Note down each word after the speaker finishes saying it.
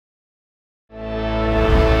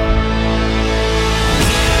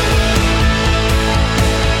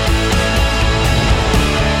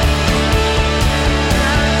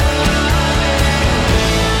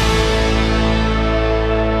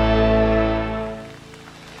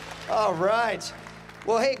All right.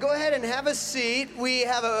 Well, hey, go ahead and have a seat. We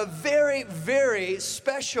have a very, very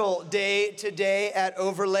special day today at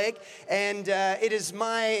Overlake, and it is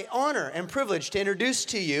my honor and privilege to introduce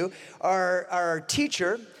to you our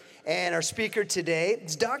teacher and our speaker today.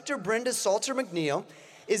 It's Dr. Brenda Salter McNeil.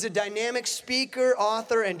 Is a dynamic speaker,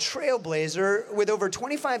 author, and trailblazer with over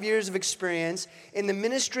 25 years of experience in the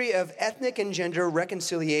ministry of ethnic and gender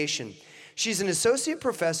reconciliation. She's an associate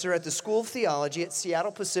professor at the School of Theology at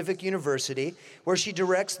Seattle Pacific University, where she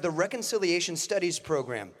directs the Reconciliation Studies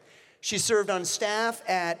program. She served on staff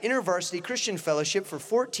at InterVarsity Christian Fellowship for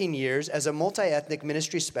 14 years as a multi-ethnic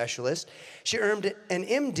ministry specialist. She earned an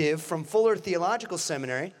MDiv from Fuller Theological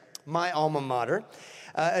Seminary, my alma mater,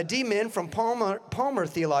 a D-Min from Palmer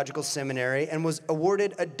Theological Seminary, and was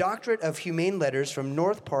awarded a Doctorate of Humane Letters from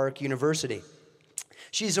North Park University.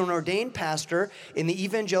 She's an ordained pastor in the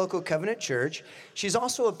Evangelical Covenant Church. She's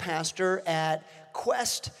also a pastor at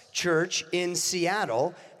Quest Church in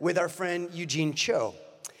Seattle with our friend Eugene Cho.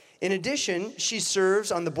 In addition, she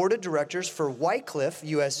serves on the board of directors for Wycliffe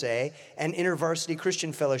USA and InterVarsity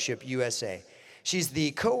Christian Fellowship USA. She's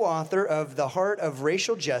the co-author of The Heart of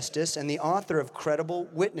Racial Justice and the author of Credible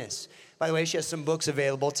Witness. By the way, she has some books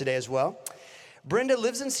available today as well. Brenda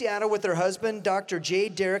lives in Seattle with her husband, Dr. J.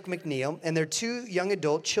 Derek McNeil, and their 2 young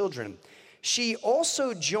adult children. She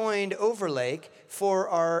also joined Overlake for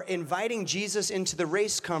our Inviting Jesus into the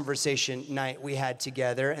Race conversation night we had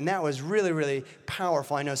together, and that was really, really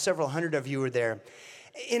powerful. I know several hundred of you were there.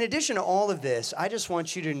 In addition to all of this, I just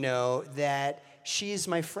want you to know that she's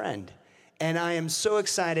my friend. And I am so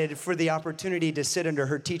excited for the opportunity to sit under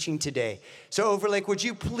her teaching today. So Overlake, would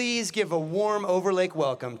you please give a warm Overlake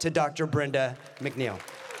welcome to Dr. Brenda McNeil.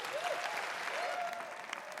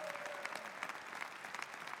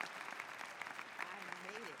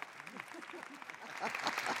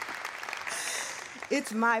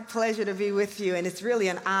 It's my pleasure to be with you, and it's really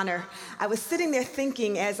an honor. I was sitting there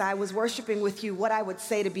thinking as I was worshiping with you what I would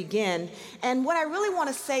say to begin. And what I really want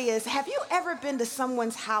to say is, have you ever been to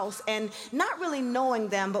someone's house and not really knowing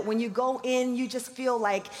them, but when you go in, you just feel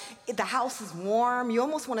like the house is warm? You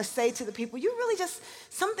almost want to say to the people, you really just,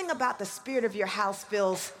 something about the spirit of your house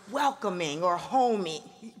feels welcoming or homey.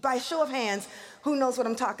 By a show of hands, who knows what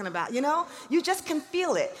I'm talking about? You know, you just can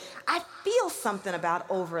feel it. I feel something about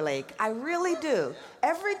Overlake. I really do.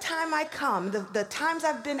 Every time I come, the times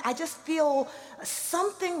I've been, I just feel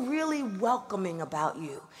something really welcoming about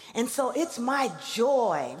you. And so it's my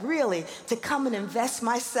joy, really, to come and invest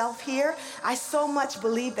myself here. I so much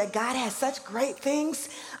believe that God has such great things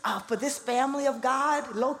for this family of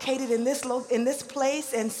God located in this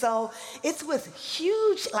place. And so it's with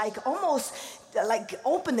huge, almost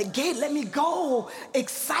open the gate, let me go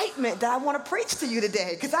excitement that I want to preach to you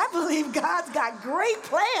today, because I believe God's got great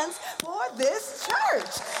plans for this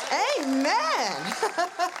church. Amen.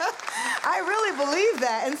 I really believe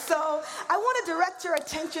that. And so I want to direct your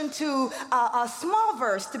attention to a small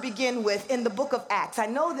verse to begin with in the book of Acts. I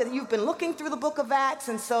know that you've been looking through the book of Acts,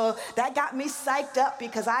 and so that got me psyched up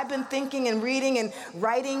because I've been thinking and reading and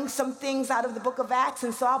writing some things out of the book of Acts.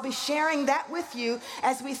 And so I'll be sharing that with you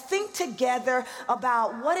as we think together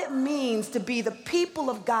about what it means to be the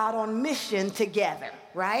people of God on mission together,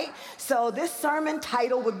 right? So this sermon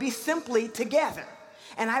title would be simply Together.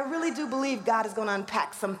 And I really do believe God is going to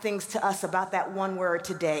unpack some things to us about that one word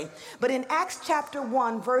today. But in Acts chapter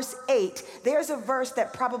 1, verse 8, there's a verse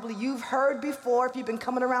that probably you've heard before if you've been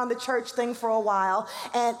coming around the church thing for a while.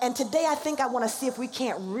 And today I think I want to see if we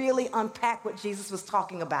can't really unpack what Jesus was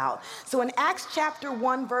talking about. So in Acts chapter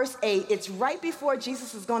 1, verse 8, it's right before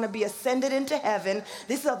Jesus is going to be ascended into heaven.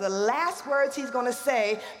 These are the last words he's going to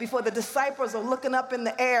say before the disciples are looking up in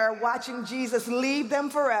the air, watching Jesus leave them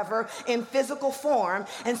forever in physical form.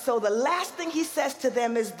 And so the last thing he says to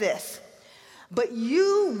them is this: but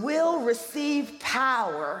you will receive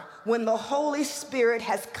power when the Holy Spirit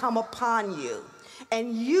has come upon you,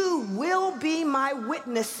 and you will be my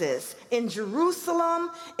witnesses in Jerusalem,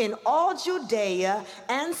 in all Judea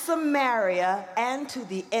and Samaria, and to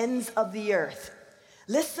the ends of the earth.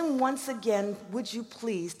 Listen once again, would you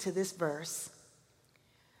please, to this verse.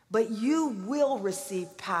 But you will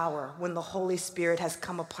receive power when the Holy Spirit has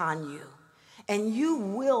come upon you. And you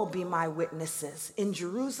will be my witnesses in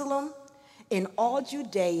Jerusalem, in all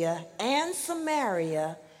Judea and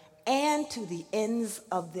Samaria, and to the ends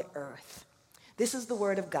of the earth. This is the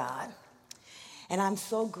word of God. And I'm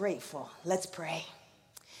so grateful. Let's pray.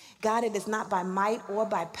 God, it is not by might or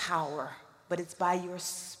by power, but it's by your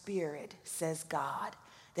Spirit, says God,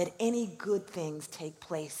 that any good things take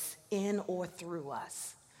place in or through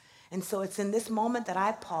us. And so it's in this moment that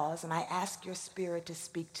I pause and I ask your Spirit to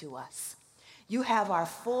speak to us. You have our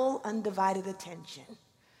full, undivided attention.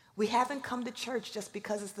 We haven't come to church just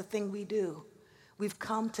because it's the thing we do. We've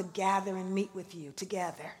come to gather and meet with you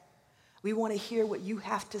together. We want to hear what you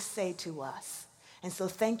have to say to us. And so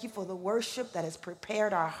thank you for the worship that has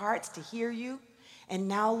prepared our hearts to hear you. And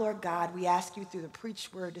now, Lord God, we ask you through the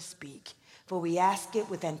preached word to speak. For we ask it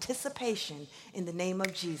with anticipation in the name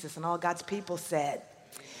of Jesus. And all God's people said,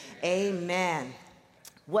 amen.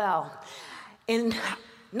 Well, in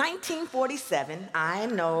 1947, I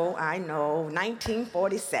know,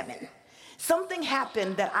 1947. Something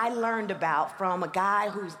happened that I learned about from a guy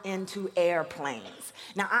who's into airplanes.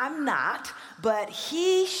 Now, I'm not, but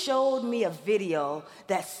he showed me a video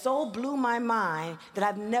that so blew my mind that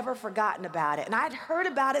I've never forgotten about it. And I'd heard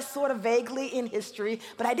about it sort of vaguely in history,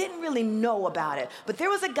 but I didn't really know about it. But there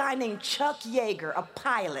was a guy named Chuck Yeager, a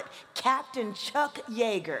pilot, Captain Chuck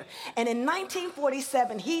Yeager. And in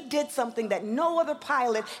 1947, he did something that no other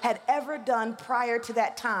pilot had ever done prior to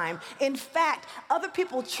that time. In fact, other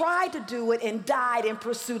people tried to do it and died in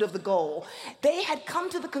pursuit of the goal. They had come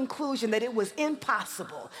to the conclusion that it was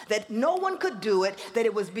impossible, that no one could do it, that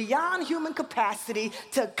it was beyond human capacity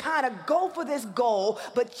to kind of go for this goal.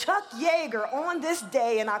 But Chuck Yeager, on this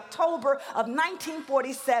day in October of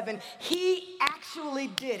 1947, he actually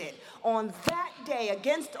did it. On that day,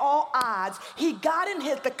 against all odds, he got in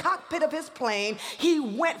the cockpit of his plane. He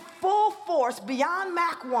went full force beyond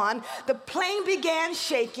Mach 1. The plane began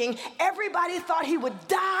shaking. Everybody thought he would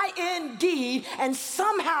die indeed, and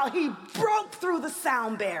somehow he broke through the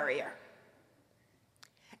sound barrier.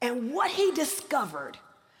 And what he discovered,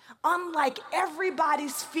 unlike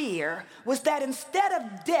everybody's fear, was that instead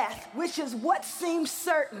of death, which is what seemed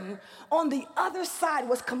certain, on the other side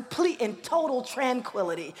was complete and total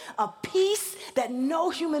tranquility, a peace that no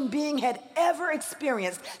human being had ever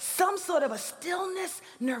experienced, some sort of a stillness,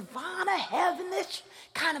 nirvana, heavenish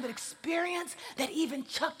kind of an experience that even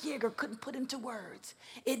Chuck Yeager couldn't put into words.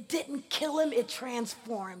 It didn't kill him, it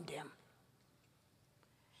transformed him.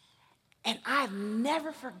 And I've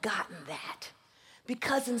never forgotten that.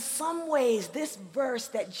 Because in some ways, this verse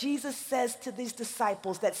that Jesus says to these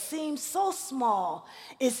disciples that seems so small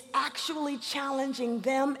is actually challenging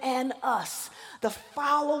them and us, the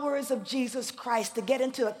followers of Jesus Christ, to get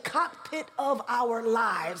into the cockpit of our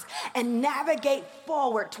lives and navigate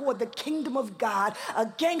forward toward the kingdom of God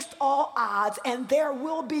against all odds. And there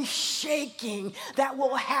will be shaking that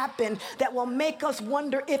will happen that will make us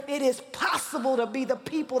wonder if it is possible to be the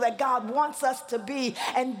people that God wants us to be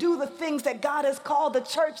and do the things that God has called the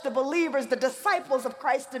church, the believers, the disciples of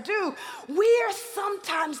Christ to do. We're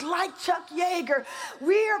sometimes like Chuck Yeager.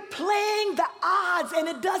 We're playing the odds, and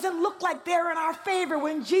it doesn't look like they're in our favor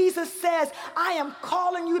when Jesus says, I am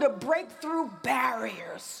calling you to break through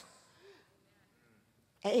barriers.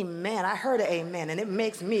 Amen. I heard an amen, and it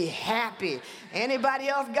makes me happy. Anybody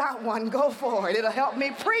else got one? Go for it. It'll help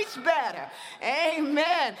me preach better.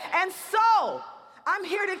 Amen. And so, I'm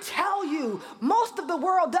here to tell you, most of the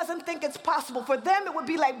world doesn't think it's possible. For them, it would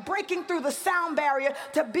be like breaking through the sound barrier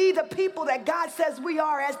to be the people that God says we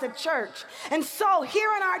are as the church. And so here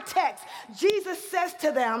in our text, Jesus says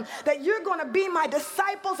to them that you're going to be my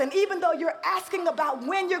disciples. And even though you're asking about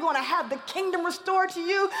when you're going to have the kingdom restored to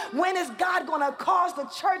you, when is God going to cause the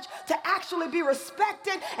church to actually be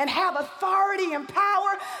respected and have authority and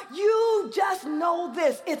power, you just know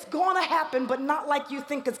this. It's going to happen, but not like you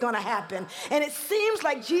think it's going to happen. And it seems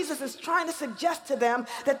like Jesus is trying to suggest to them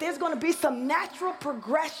that there's going to be some natural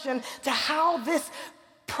progression to how this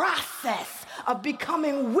process of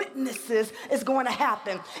becoming witnesses is going to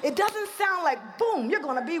happen. It doesn't sound like, boom, you're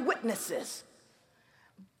going to be witnesses.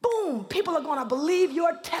 Boom, people are going to believe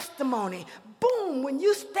your testimony. Boom, when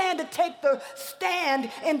you stand to take the stand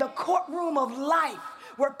in the courtroom of life,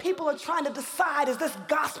 where people are trying to decide, is this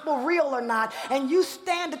gospel real or not? And you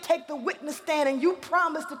stand to take the witness stand and you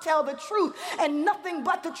promise to tell the truth and nothing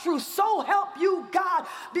but the truth. So help you, God,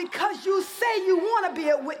 because you say you want to be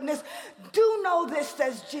a witness. Do know this,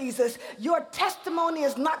 says Jesus. Your testimony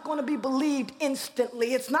is not going to be believed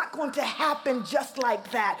instantly. It's not going to happen just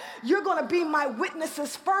like that. You're going to be my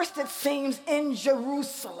witnesses first, it seems, in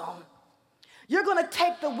Jerusalem. You're going to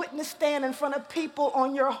take the witness stand in front of people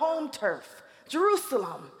on your home turf.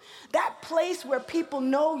 Jerusalem, that place where people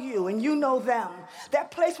know you and you know them, that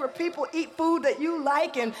place where people eat food that you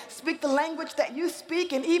like and speak the language that you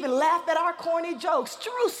speak and even laugh at our corny jokes.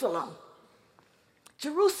 Jerusalem.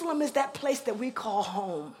 Jerusalem is that place that we call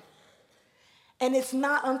home. And it's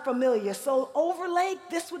not unfamiliar. So Overlake,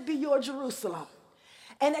 this would be your Jerusalem.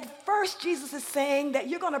 And at first, Jesus is saying that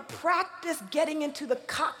you're going to practice getting into the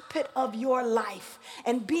cockpit of your life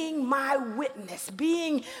and being my witness,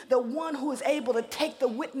 being the one who is able to take the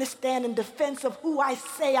witness stand in defense of who I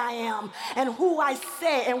say I am and who I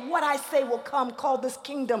say and what I say will come, called this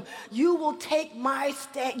kingdom. You will take my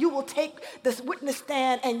stand, you will take this witness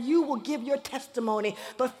stand, and you will give your testimony.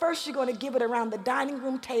 But first, you're going to give it around the dining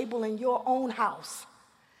room table in your own house.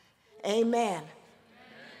 Amen.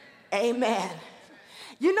 Amen.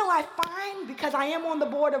 You know, I find, because I am on the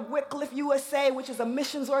board of Wycliffe USA, which is a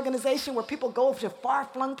missions organization where people go to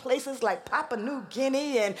far-flung places like Papua New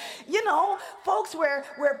Guinea and, you know, folks where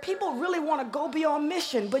people really want to go be on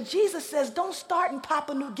mission. But Jesus says, don't start in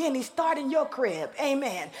Papua New Guinea, start in your crib.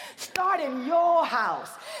 Amen. Start in your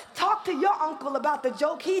house. Talk to your uncle about the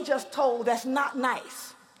joke he just told that's not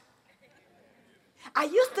nice. I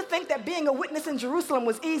used to think that being a witness in Jerusalem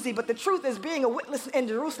was easy, but the truth is being a witness in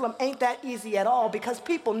Jerusalem ain't that easy at all because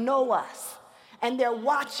people know us and they're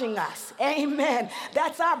watching us. Amen.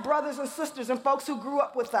 That's our brothers and sisters and folks who grew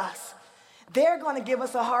up with us. They're going to give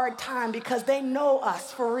us a hard time because they know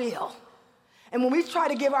us for real. And when we try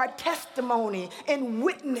to give our testimony and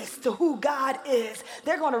witness to who God is,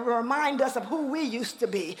 they're going to remind us of who we used to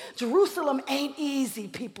be. Jerusalem ain't easy,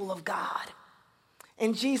 people of God.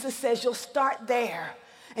 And Jesus says you'll start there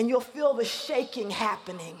and you'll feel the shaking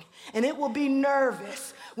happening. And it will be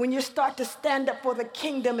nervous when you start to stand up for the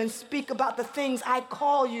kingdom and speak about the things I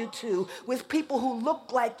call you to with people who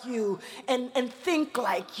look like you and think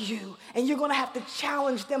like you. And you're going to have to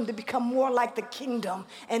challenge them to become more like the kingdom.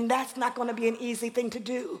 And that's not going to be an easy thing to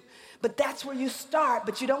do. But that's where you start,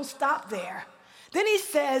 but you don't stop there. Then he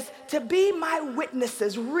says, to be my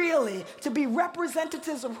witnesses, really, to be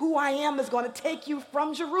representatives of who I am is going to take you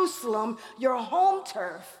from Jerusalem, your home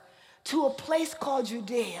turf, to a place called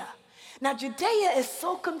Judea. Now, Judea is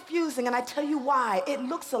so confusing, and I tell you why. It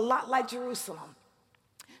looks a lot like Jerusalem.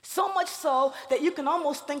 So much so that you can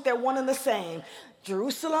almost think they're one and the same.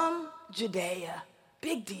 Jerusalem, Judea,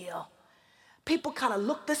 big deal. People kind of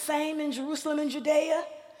look the same in Jerusalem and Judea.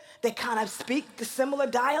 They kind of speak the similar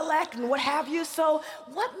dialect and what have you. So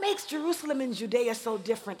what makes Jerusalem and Judea so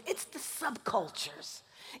different? It's the subcultures.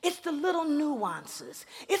 It's the little nuances.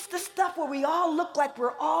 It's the stuff where we all look like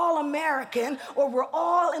we're all American or we're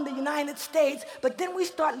all in the United States, but then we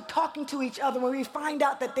start talking to each other when we find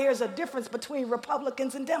out that there's a difference between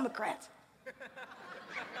Republicans and Democrats.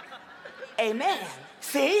 Amen.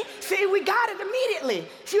 See, we got it immediately.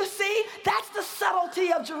 You see, that's the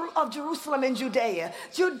subtlety of Jerusalem and Judea.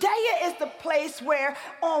 Judea is the place where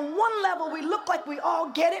on one level we look like we all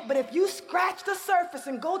get it, but if you scratch the surface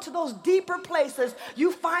and go to those deeper places,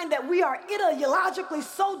 you find that we are ideologically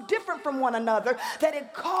so different from one another that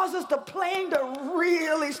it causes the plane to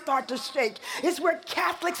really start to shake. It's where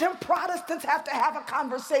Catholics and Protestants have to have a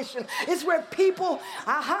conversation. It's where people,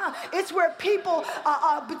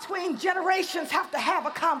 between generations have to have a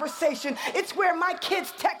conversation. It's where my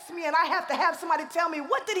kids text me and I have to have somebody tell me,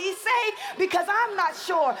 what did he say? Because I'm not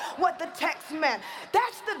sure what the text meant.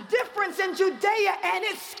 That's the difference in Judea, and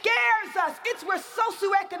it scares us. It's where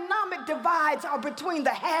socioeconomic divides are between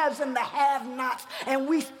the haves and the have-nots. And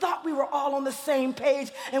we thought we were all on the same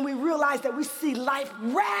page, and we realized that we see life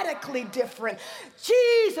radically different.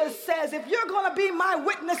 Jesus says, if you're going to be my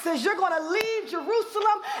witnesses, you're going to leave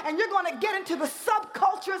Jerusalem and you're going to get into the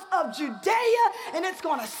subcultures of Judea, and it's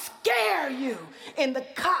going to scare you in the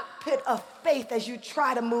cockpit of faith as you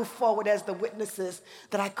try to move forward as the witnesses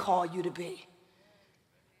that I call you to be.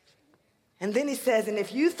 And then he says, and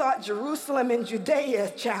if you thought Jerusalem and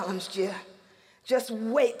Judea challenged you, just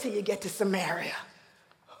wait till you get to Samaria.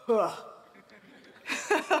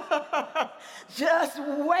 Just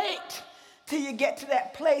wait till you get to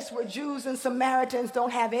that place where Jews and Samaritans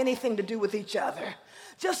don't have anything to do with each other.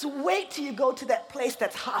 Just wait till you go to that place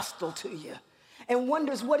that's hostile to you and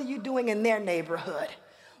wonders, what are you doing in their neighborhood?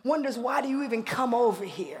 Wonders, why do you even come over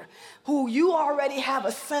here? Who you already have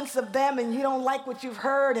a sense of them and you don't like what you've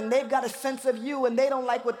heard, and they've got a sense of you and they don't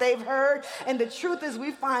like what they've heard. And the truth is,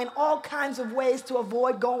 we find all kinds of ways to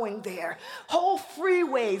avoid going there. Whole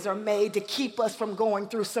freeways are made to keep us from going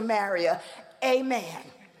through Samaria. Amen.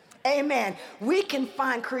 Amen. We can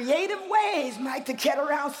find creative ways, Mike, to get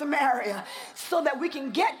around Samaria so that we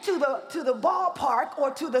can get to the ballpark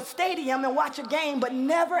or to the stadium and watch a game, but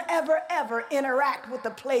never, ever, ever interact with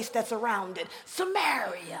the place that's around it.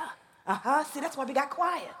 Samaria. See, that's why we got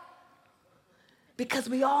quiet. Because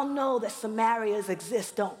we all know that Samarias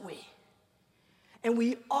exist, don't we? And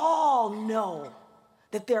we all know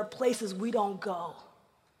that there are places we don't go,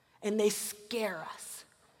 and they scare us,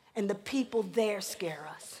 and the people there scare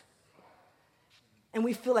us. And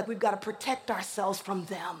we feel like we've got to protect ourselves from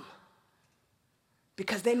them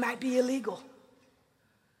because they might be illegal.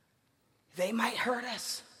 They might hurt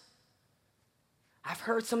us. I've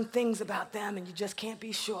heard some things about them and you just can't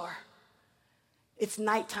be sure. It's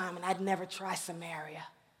nighttime and I'd never try Samaria.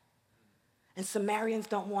 And Samaritans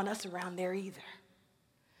don't want us around there either.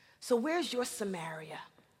 So where's your Samaria?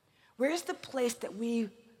 Where's the place that we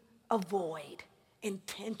avoid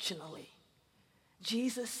intentionally?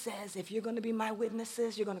 Jesus says, if you're going to be my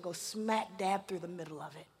witnesses, you're going to go smack dab through the middle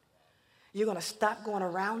of it. You're going to stop going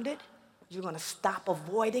around it. You're going to stop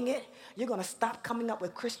avoiding it. You're going to stop coming up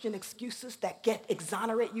with Christian excuses that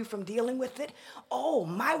exonerate you from dealing with it. Oh,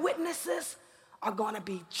 my witnesses are going to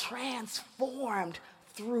be transformed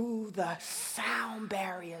through the sound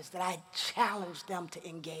barriers that I challenge them to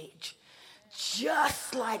engage.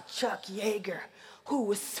 Just like Chuck Yeager, who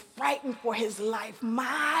was frightened for his life,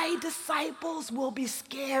 my disciples will be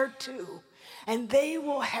scared too. And they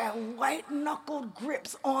will have white-knuckled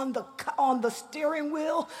grips on the steering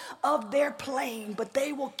wheel of their plane, but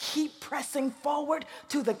they will keep pressing forward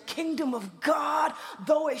to the kingdom of God,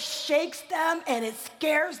 though it shakes them and it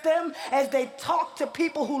scares them as they talk to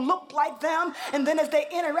people who look like them, and then as they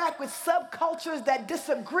interact with subcultures that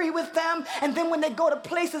disagree with them, and then when they go to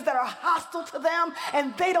places that are hostile to them,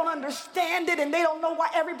 and they don't understand it, and they don't know why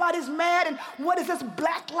everybody's mad, and what is this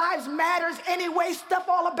Black Lives Matters anyway stuff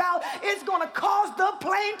all about, it's going to cause the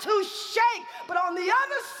plane to shake. But on the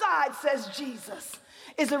other side, says Jesus,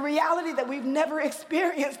 is a reality that we've never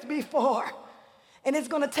experienced before. And it's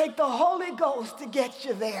going to take the Holy Ghost to get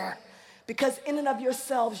you there, because in and of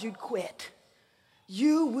yourselves you'd quit.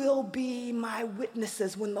 You will be my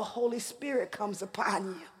witnesses when the Holy Spirit comes upon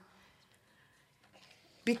you.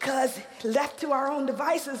 Because left to our own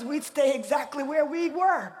devices, we'd stay exactly where we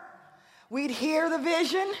were. We'd hear the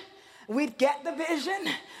vision. We'd get the vision.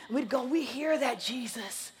 We'd go, we hear that,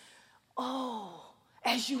 Jesus. Oh,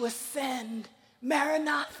 as you ascend,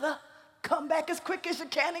 Maranatha, come back as quick as you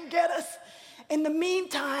can and get us. In the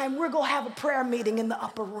meantime, we're going to have a prayer meeting in the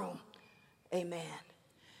upper room. Amen.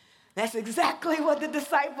 That's exactly what the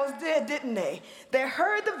disciples did, didn't they? They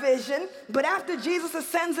heard the vision, but after Jesus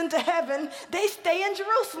ascends into heaven, they stay in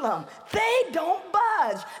Jerusalem. They don't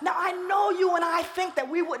budge. Now, I know you and I think that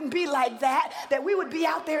we wouldn't be like that we would be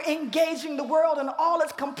out there engaging the world in all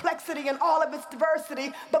its complexity and all of its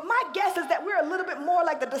diversity, but my guess is that we're a little bit more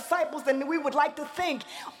like the disciples than we would like to think.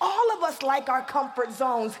 All of us like our comfort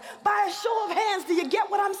zones. By a show of hands, do you get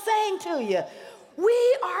what I'm saying to you?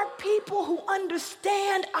 We are people who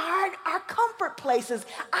understand our comfort places.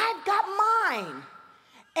 I've got mine.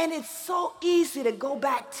 And it's so easy to go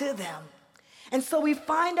back to them. And so we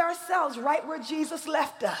find ourselves right where Jesus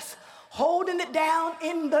left us, holding it down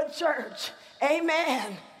in the church.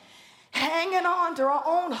 Amen. Hanging on to our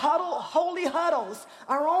own holy huddles,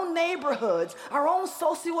 our own neighborhoods, our own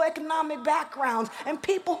socioeconomic backgrounds, and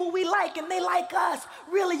people who we like and they like us.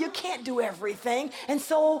 Really, you can't do everything. And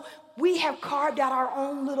so we have carved out our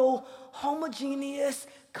own little homogeneous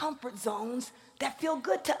comfort zones that feel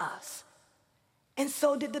good to us. And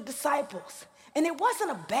so did the disciples. And it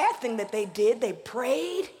wasn't a bad thing that they did. They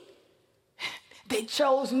prayed. They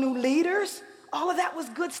chose new leaders. All of that was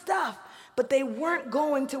good stuff. But they weren't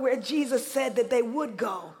going to where Jesus said that they would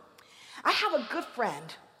go. I have a good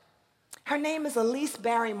friend. Her name is Elise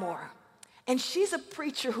Barrymore. And she's a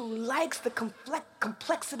preacher who likes the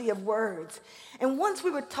complexity of words. And once we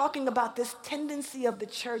were talking about this tendency of the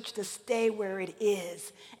church to stay where it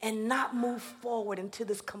is and not move forward into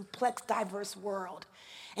this complex, diverse world.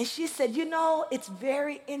 And she said, you know, it's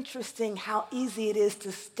very interesting how easy it is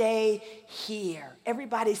to stay here.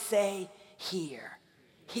 Everybody say here.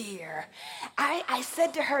 Here. I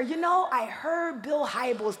said to her, you know, I heard Bill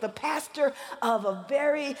Hybels, the pastor of a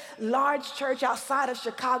very large church outside of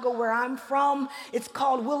Chicago where I'm from. It's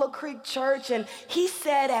called Willow Creek Church. And he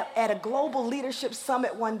said at a global leadership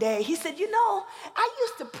summit one day, he said, you know, I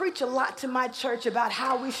used to preach a lot to my church about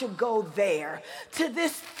how we should go there, to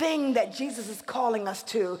this thing that Jesus is calling us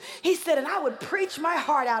to. He said, and I would preach my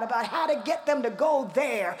heart out about how to get them to go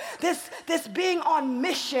there. This being on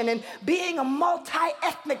mission and being a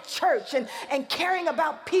multi-ethnic church and caring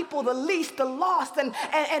about people, the least, the lost, and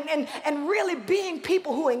really being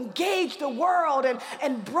people who engaged the world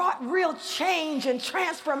and brought real change and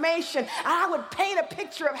transformation. And I would paint a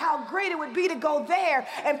picture of how great it would be to go there,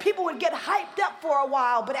 and people would get hyped up for a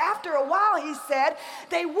while. But after a while, he said,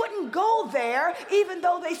 they wouldn't go there, even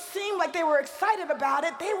though they seemed like they were excited about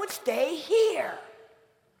it. They would stay here.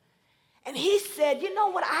 And he said, you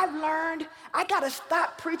know what I've learned? I got to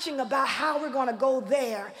stop preaching about how we're going to go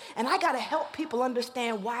there, and I got to help people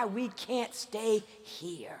understand why we can't stay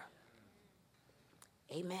here.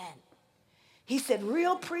 Amen. He said,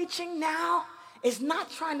 real preaching now is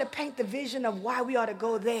not trying to paint the vision of why we ought to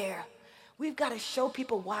go there. We've got to show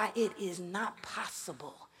people why it is not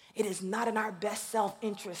possible. It is not in our best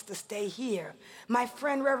self-interest to stay here. My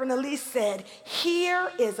friend Reverend Elise said,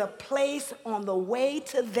 here is a place on the way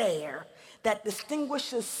to there that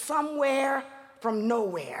distinguishes somewhere from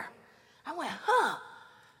nowhere. I went,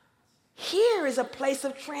 here is a place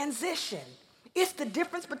of transition. It's the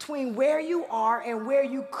difference between where you are and where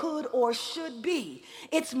you could or should be.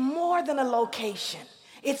 It's more than a location.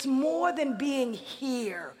 It's more than being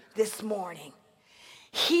here this morning.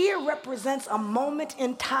 Here represents a moment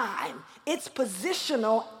in time. It's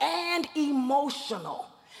positional and emotional.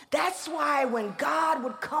 That's why when God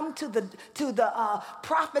would come to the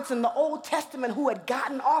prophets in the Old Testament who had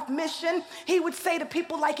gotten off mission, he would say to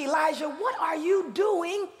people like Elijah, what are you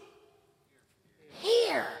doing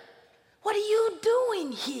here? What are you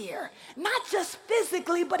doing here? Not just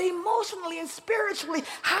physically, but emotionally and spiritually.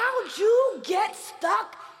 How'd you get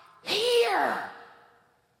stuck here?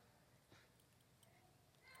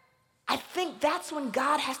 I think that's when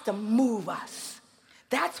God has to move us.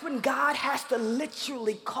 That's when God has to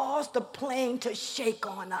literally cause the plane to shake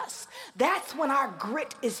on us. That's when our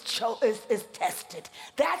grit is tested.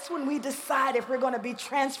 That's when we decide if we're going to be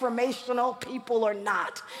transformational people or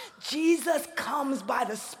not. Jesus comes by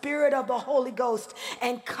the Spirit of the Holy Ghost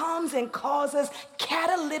and comes and causes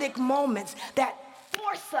catalytic moments that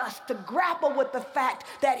force us to grapple with the fact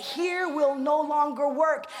that here will no longer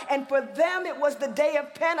work. And for them, it was the day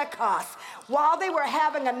of Pentecost. While they were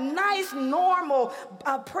having a nice, normal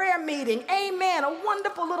prayer meeting, amen, a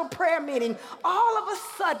wonderful little prayer meeting, all of a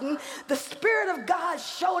sudden, the Spirit of God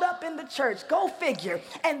showed up in the church. Go figure.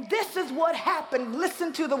 And this is what happened.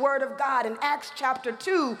 Listen to the word of God in Acts chapter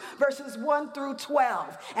 2, verses 1 through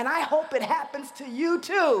 12. And I hope it happens to you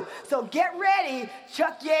too. So get ready,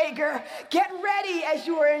 Chuck Yeager. Get ready as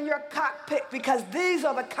you are in your cockpit, because these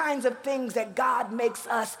are the kinds of things that God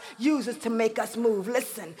uses to make us move.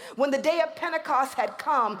 Listen, when the day of Pentecost had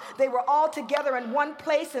come, they were all together in one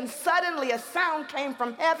place, and suddenly a sound came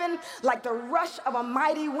from heaven like the rush of a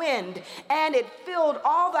mighty wind, and it filled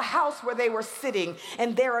all the house where they were sitting.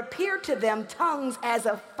 And there appeared to them tongues as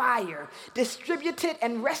of fire, distributed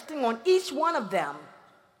and resting on each one of them.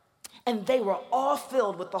 And they were all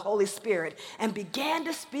filled with the Holy Spirit and began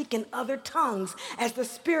to speak in other tongues as the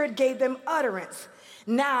Spirit gave them utterance.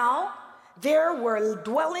 Now, there were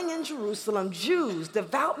dwelling in Jerusalem Jews,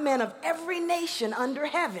 devout men of every nation under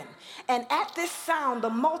heaven. And at this sound, the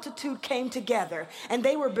multitude came together, and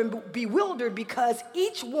they were bewildered because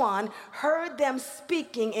each one heard them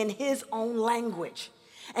speaking in his own language.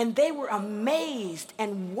 And they were amazed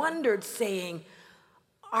and wondered, saying,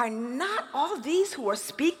 are not all these who are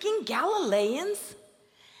speaking Galileans?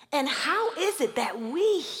 And how is it that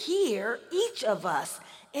we hear, each of us,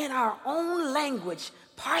 in our own language,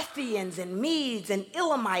 Parthians and Medes and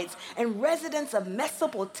Elamites and residents of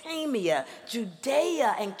Mesopotamia,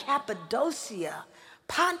 Judea and Cappadocia,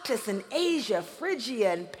 Pontus and Asia,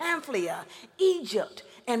 Phrygia and Pamphylia, Egypt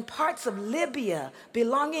and parts of Libya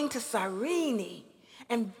belonging to Cyrene,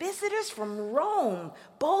 and visitors from Rome,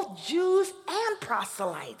 both Jews and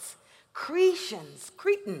proselytes,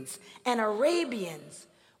 Cretans and Arabians.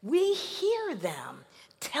 We hear them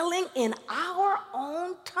telling in our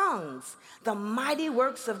own tongues the mighty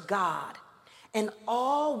works of God. And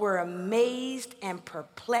all were amazed and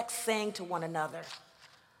perplexed, saying to one another,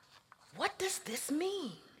 what does this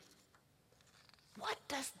mean? What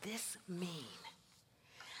does this mean?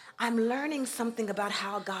 I'm learning something about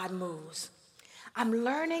how God moves. I'm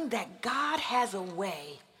learning that God has a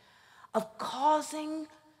way of causing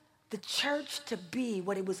the church to be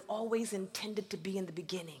what it was always intended to be in the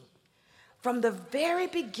beginning. From the very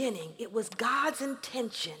beginning, it was God's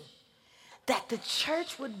intention that the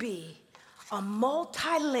church would be a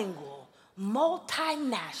multilingual,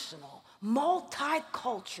 multinational,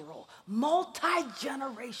 multicultural,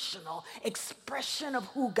 multi-generational expression of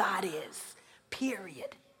who God is,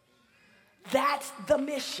 period. That's the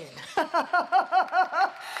mission.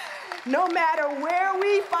 No matter where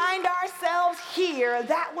we find ourselves here,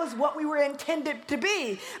 that was what we were intended to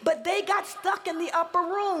be. But they got stuck in the upper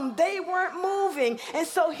room. They weren't moving. And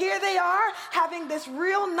so here they are having this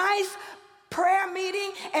real nice prayer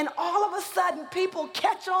meeting, and all of a sudden people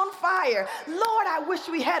catch on fire. Lord, I wish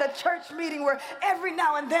we had a church meeting where every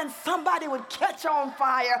now and then somebody would catch on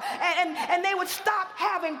fire, and they would stop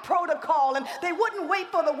having protocol, and they wouldn't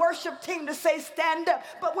wait for the worship team to say stand up.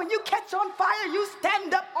 But when you catch on fire, you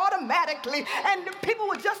stand up automatically, and people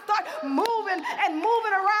would just start moving and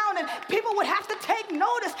moving around, and people would have to take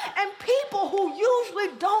notice, and people who usually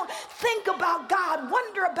don't think about God,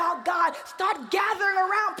 wonder about God, start gathering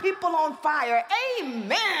around people on fire.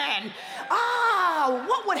 Amen.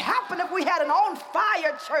 What would happen if we had an on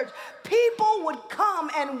fire church? People would come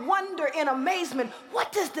and wonder in amazement,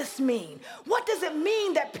 what does this mean? What does it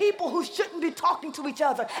mean that people who shouldn't be talking to each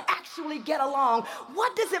other actually get along?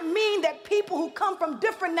 What does it mean that people who come from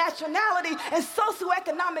different nationality and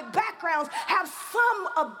socioeconomic backgrounds have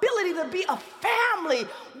some ability to be a family?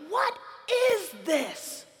 What is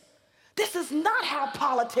this? This is not how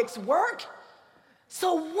politics work.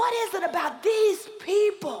 So what is it about these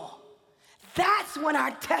people? That's when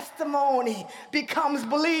our testimony becomes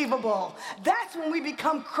believable. That's when we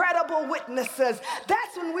become credible witnesses.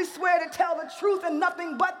 That's when we swear to tell the truth and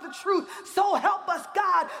nothing but the truth. So help us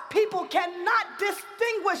God. People cannot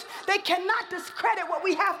distinguish. They cannot discredit what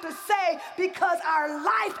we have to say because our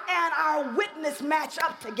life and our witness match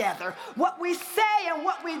up together. What we say and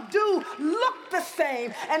what we do look the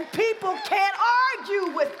same, and people can't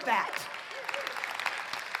argue with that.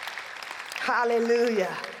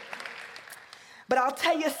 Hallelujah. But I'll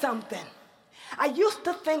tell you something. I used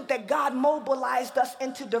to think that God mobilized us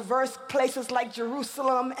into diverse places like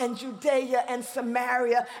Jerusalem and Judea and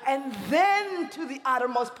Samaria, and then to the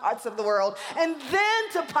outermost parts of the world, and then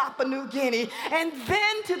to Papua New Guinea, and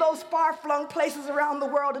then to those far-flung places around the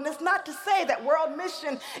world. And it's not to say that world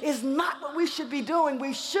mission is not what we should be doing.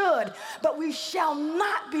 We should, but we shall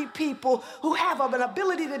not be people who have an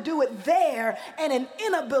ability to do it there and an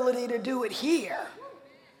inability to do it here.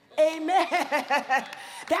 Amen.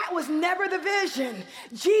 That was never the vision.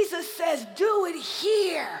 Jesus says, do it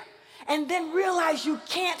here. And then realize you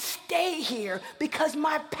can't stay here because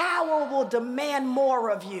my power will demand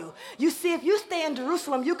more of you. You see, if you stay in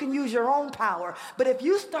Jerusalem, you can use your own power. But if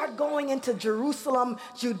you start going into Jerusalem,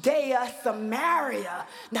 Judea, Samaria,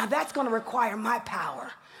 now that's going to require my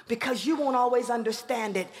power. Because you won't always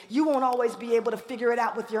understand it. You won't always be able to figure it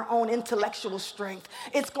out with your own intellectual strength.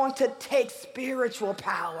 It's going to take spiritual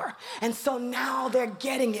power. And so now they're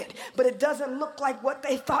getting it, but it doesn't look like what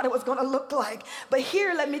they thought it was going to look like. But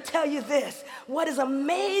here, let me tell you this. What is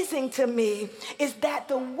amazing to me is that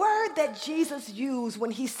the word that Jesus used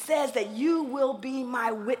when he says that you will be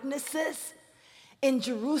my witnesses in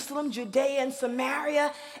Jerusalem, Judea, and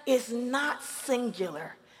Samaria is not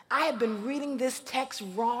singular. I have been reading this text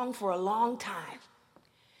wrong for a long time.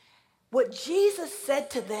 What Jesus said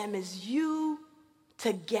to them is you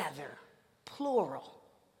together, plural.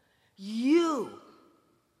 You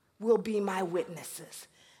will be my witnesses.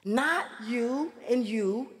 Not you and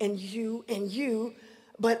you and you and you,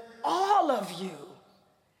 but all of you.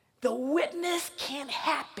 The witness can't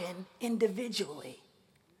happen individually.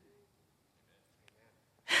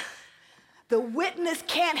 The witness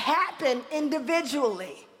can't happen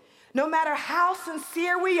individually. No matter how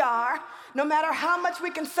sincere we are, no matter how much we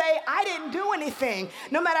can say, I didn't do anything,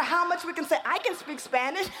 no matter how much we can say, I can speak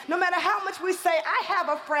Spanish, no matter how much we say, I have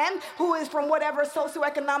a friend who is from whatever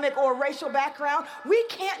socioeconomic or racial background, we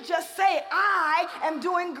can't just say, I am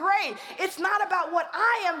doing great. It's not about what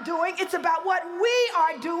I am doing, it's about what we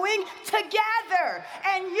are doing together.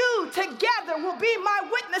 And you together will be my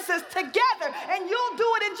witnesses together, and you'll do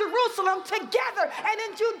it in Jerusalem together, and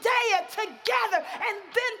in Judea together, and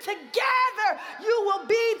then together you will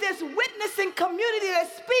be this witnessing community that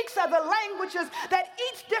speaks other languages, that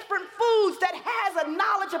eats different foods, that has a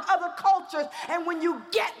knowledge of other cultures. And when you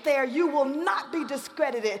get there, you will not be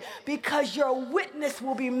discredited because your witness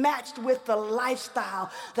will be matched with the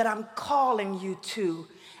lifestyle that I'm calling you to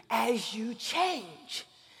as you change.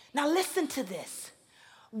 Now listen to this.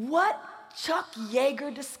 What Chuck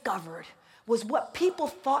Yeager discovered was what people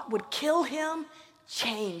thought would kill him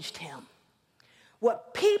changed him.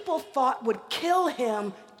 What people thought would kill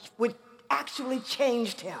him would actually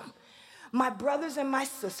changed him. My brothers and my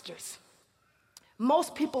sisters,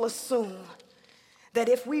 most people assume that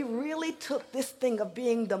if we really took this thing of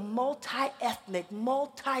being the multi-ethnic,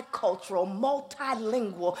 multicultural,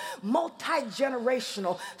 multilingual,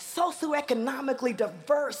 multi-generational, socioeconomically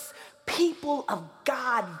diverse people of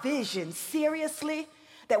God vision seriously,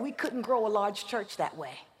 that we couldn't grow a large church that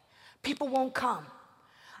way. People won't come.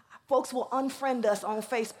 Folks will unfriend us on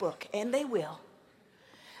Facebook, and they will.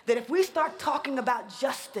 That if we start talking about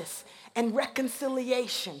justice and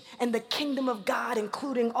reconciliation and the kingdom of God,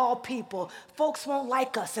 including all people, folks won't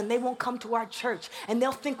like us and they won't come to our church, and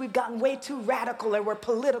they'll think we've gotten way too radical and we're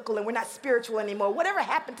political and we're not spiritual anymore. Whatever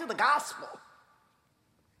happened to the gospel?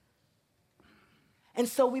 And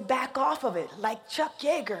so we back off of it, like Chuck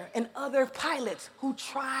Yeager and other pilots who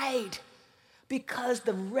tried, because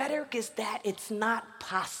the rhetoric is that it's not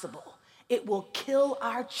possible. It will kill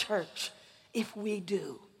our church if we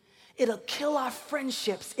do. It'll kill our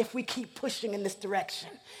friendships if we keep pushing in this direction.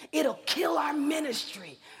 It'll kill our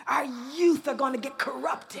ministry. Our youth are going to get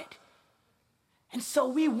corrupted. And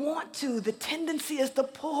so the tendency is to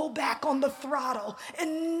pull back on the throttle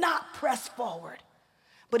and not press forward.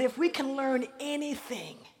 But if we can learn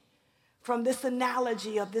anything from this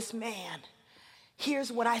analogy of this man,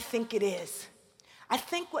 here's what I think it is. I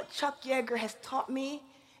think what Chuck Yeager has taught me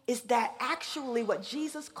is that actually what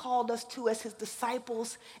Jesus called us to as his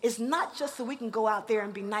disciples is not just so we can go out there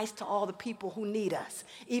and be nice to all the people who need us,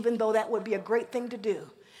 even though that would be a great thing to do.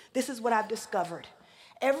 This is what I've discovered.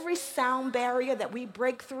 Every sound barrier that we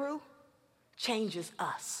break through changes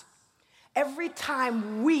us. Every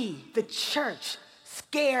time we, the church,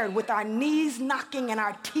 scared with our knees knocking and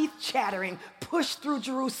our teeth chattering, push through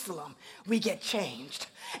Jerusalem, we get changed.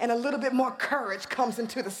 And a little bit more courage comes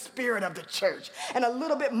into the spirit of the church. And a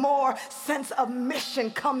little bit more sense of mission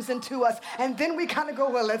comes into us. And then we kind of go,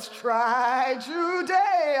 well, let's try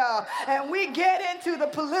Judea. And we get into the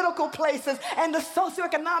political places and the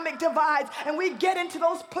socioeconomic divides. And we get into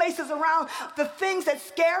those places around the things that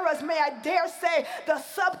scare us. May I dare say the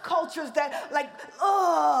subcultures that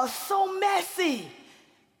so messy.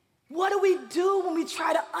 What do we do when we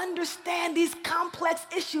try to understand these complex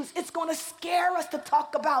issues? It's going to scare us to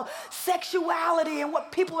talk about sexuality and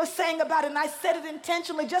what people are saying about it. And I said it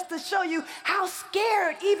intentionally just to show you how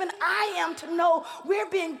scared even I am to know we're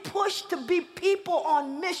being pushed to be people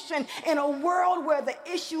on mission in a world where the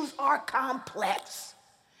issues are complex.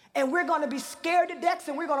 And we're going to be scared to death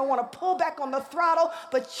and we're going to want to pull back on the throttle.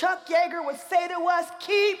 But Chuck Yeager would say to us,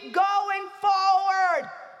 keep going forward.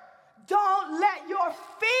 Don't let your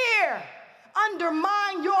fear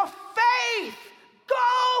undermine your faith.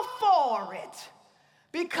 Go for it.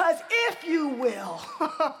 Because if you will,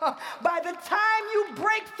 by the time you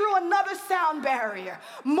break through another sound barrier,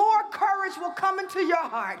 more courage will come into your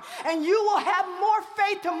heart, and you will have more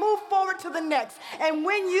faith to move forward to the next. And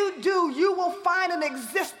when you do, you will find an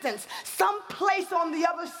existence someplace on the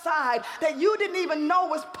other side that you didn't even know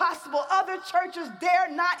was possible. Other churches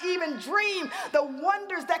dare not even dream the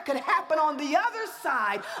wonders that could happen on the other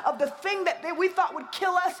side of the thing that we thought would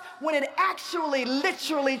kill us when it actually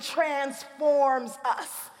literally transforms us.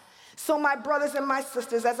 So my brothers and my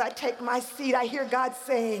sisters, as I take my seat, I hear God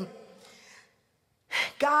saying,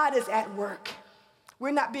 God is at work.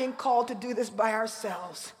 We're not being called to do this by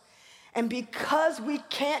ourselves. And because we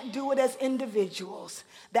can't do it as individuals,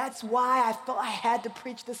 that's why I felt I had to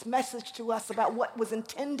preach this message to us about what was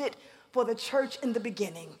intended for the church in the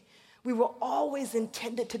beginning. We were always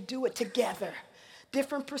intended to do it together.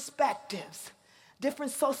 Different perspectives,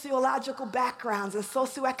 different sociological backgrounds and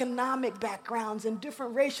socioeconomic backgrounds and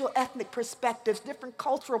different racial ethnic perspectives, different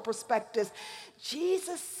cultural perspectives.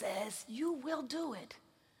 Jesus says you will do it,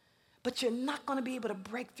 but you're not going to be able to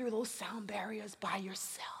break through those sound barriers by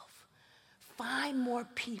yourself. Find more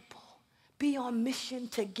people. Be on mission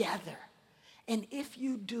together. And if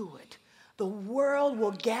you do it, the world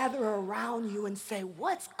will gather around you and say,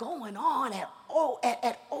 what's going on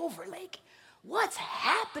at Overlake? What's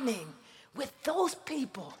happening with those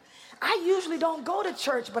people? I usually don't go to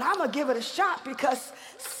church, but I'm going to give it a shot because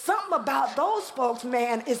something about those folks,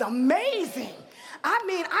 man, is amazing. I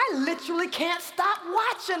mean, I literally can't stop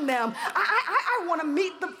watching them. I want to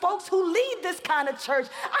meet the folks who lead this kind of church.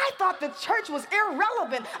 I thought the church was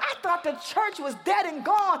irrelevant. I thought the church was dead and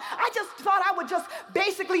gone. I just thought I would just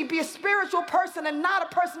basically be a spiritual person and not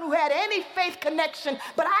a person who had any faith connection.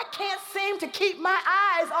 But I can't seem to keep my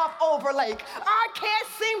eyes off Overlake. I can't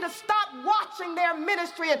seem to stop watching their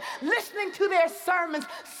ministry and listening to their sermons.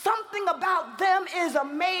 Something about them is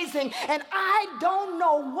amazing. And I don't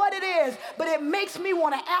know what it is, but it makes me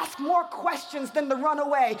want to ask more questions than to run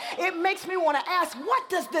away. It makes me want to ask, what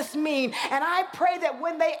does this mean? And I pray that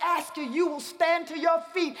when they ask you, you will stand to your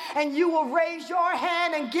feet and you will raise your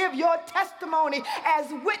hand and give your testimony as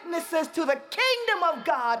witnesses to the kingdom of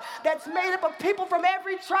God that's made up of people from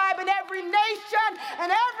every tribe and every nation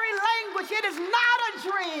and every language. It is not a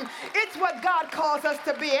dream. It's what God calls us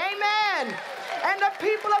to be. Amen. And the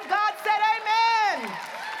people of God said, amen.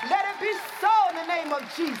 Let it be so in the name of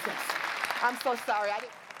Jesus. I'm so sorry.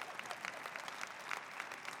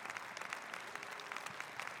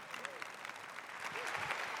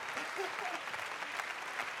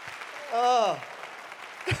 Oh.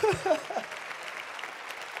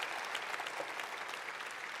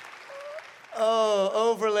 Oh,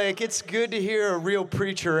 Overlake, it's good to hear a real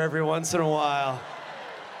preacher every once in a while.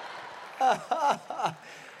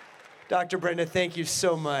 Dr. Brenda, thank you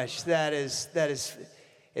so much. That is,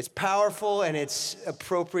 it's powerful and it's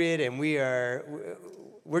appropriate, and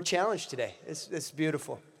we're challenged today. It's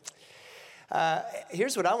beautiful.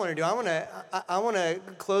 Here's what I want to do. I want to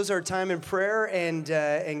close our time in prayer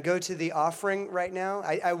and go to the offering right now.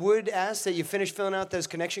 I would ask that you finish filling out those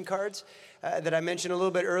connection cards that I mentioned a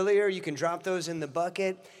little bit earlier. You can drop those in the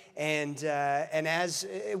bucket. And as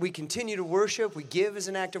we continue to worship, we give as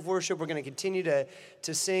an act of worship. We're going to continue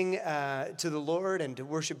to sing to the Lord and to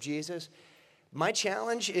worship Jesus. My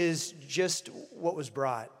challenge is just what was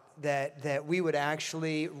brought, that we would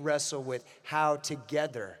actually wrestle with how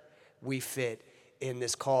together we fit in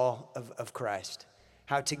this call of Christ.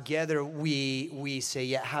 How together we say,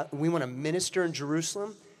 yeah, we want to minister in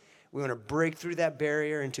Jerusalem. We want to break through that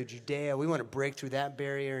barrier into Judea. We want to break through that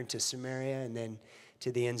barrier into Samaria and then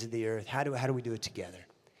to the ends of the earth. How do we do it together?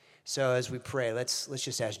 So as we pray, let's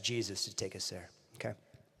just ask Jesus to take us there, okay?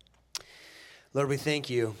 Lord, we thank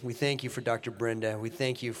you. We thank you for Dr. Brenda. We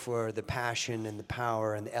thank you for the passion and the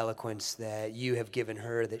power and the eloquence that you have given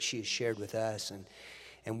her, that she has shared with us.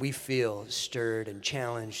 And we feel stirred and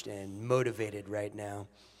challenged and motivated right now.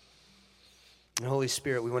 And Holy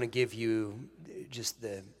Spirit, we want to give you just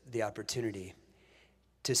the opportunity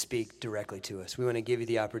to speak directly to us. We want to give you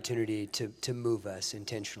the opportunity to move us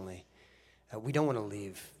intentionally. We don't want to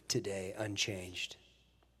leave today unchanged.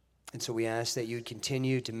 And so we ask that you would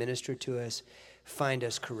continue to minister to us. Find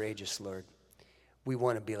us courageous, Lord. We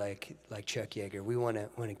want to be like Chuck Yeager. We want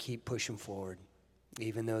to keep pushing forward,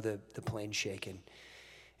 even though the plane's shaking.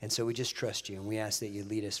 And so we just trust you, and we ask that you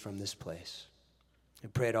lead us from this place. I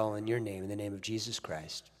pray it all in your name, in the name of Jesus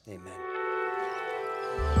Christ. Amen.